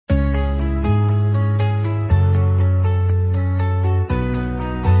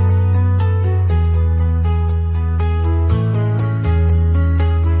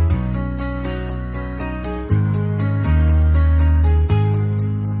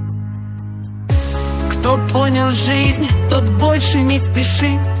Кто понял жизнь, тот больше не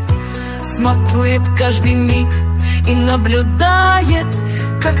спешит, смакует каждый миг и наблюдает,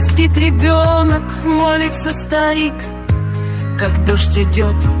 как спит ребенок, молится старик, как дождь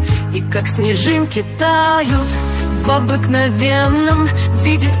идет и как снежинки тают. В обыкновенном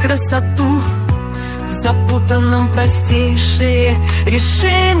видит красоту, в запутанном простейшее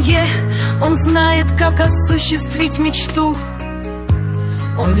решение. Он знает, как осуществить мечту.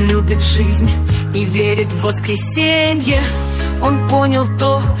 Он любит жизнь и верит в воскресенье. Он понял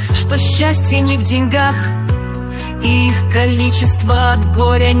то, что счастье не в деньгах, и их количество от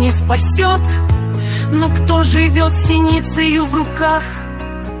горя не спасет. Но кто живет с синицею в руках,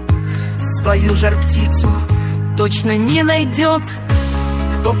 свою жар-птицу точно не найдет.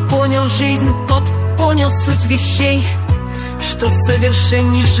 Кто понял жизнь, тот понял суть вещей, что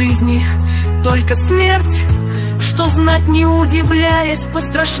совершенней жизни только смерть, что знать не удивляясь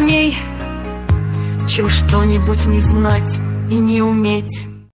пострашней, чем что-нибудь не знать и не уметь.